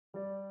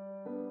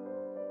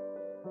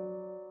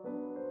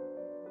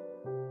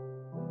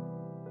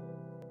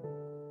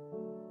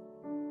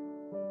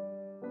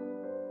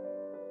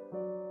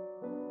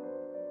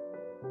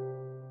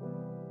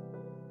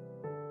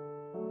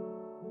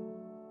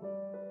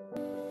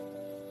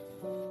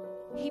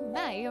He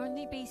may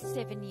only be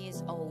 7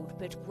 years old,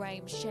 but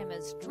Graham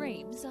Shema's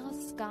dreams are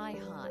sky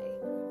high.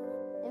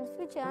 In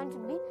future, I want to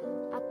be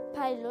a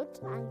pilot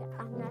and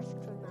an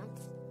astronaut.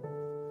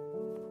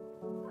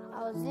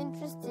 I was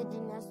interested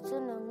in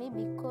astronomy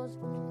because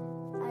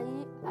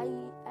I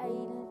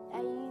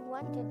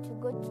wanted to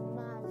go to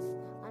Mars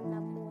and the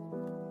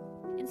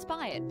moon.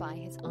 Inspired by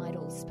his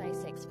idol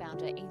SpaceX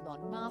founder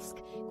Elon Musk,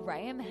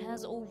 Graham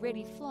has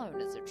already flown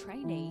as a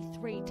trainee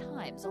 3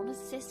 times on a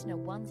Cessna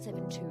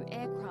 172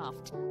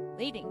 aircraft,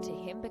 leading to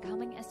him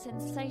becoming a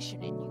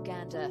sensation in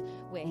Uganda,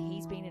 where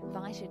he's been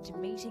invited to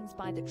meetings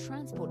by the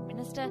Transport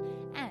Minister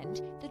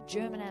and the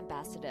German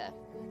ambassador.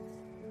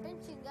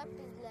 Benching up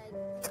is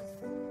like this.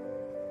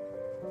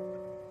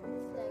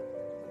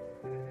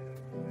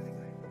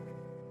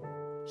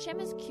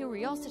 Shema's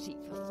curiosity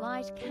for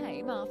flight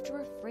came after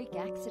a freak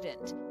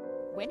accident.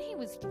 When he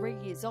was 3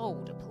 years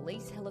old, a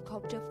police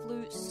helicopter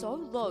flew so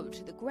low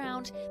to the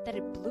ground that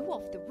it blew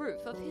off the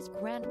roof of his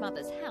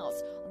grandmother's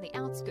house on the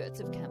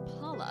outskirts of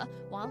Kampala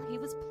while he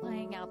was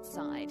playing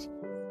outside.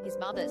 His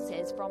mother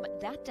says from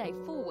that day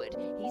forward,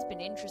 he's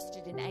been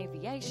interested in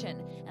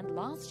aviation, and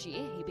last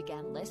year he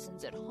began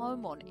lessons at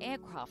home on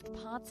aircraft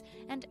parts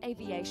and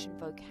aviation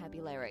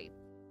vocabulary.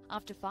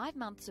 After 5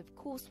 months of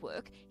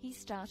coursework, he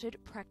started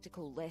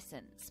practical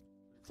lessons.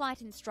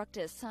 Flight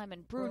instructor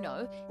Simon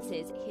Bruno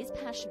says his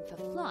passion for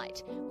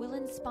flight will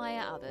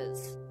inspire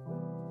others.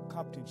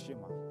 Captain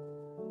Shema,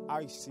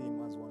 I see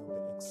him as one of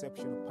the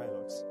exceptional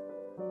pilots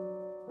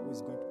who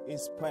is going to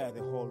inspire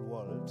the whole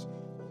world.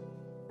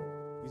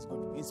 He's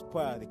going to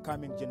inspire the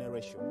coming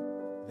generation,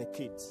 the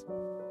kids,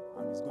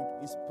 and he's going to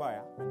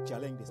inspire and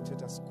challenge the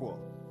status quo,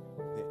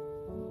 the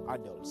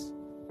adults.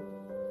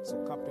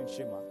 So Captain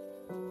Shema,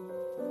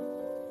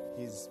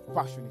 he's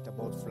passionate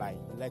about flying.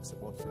 He likes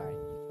about flying.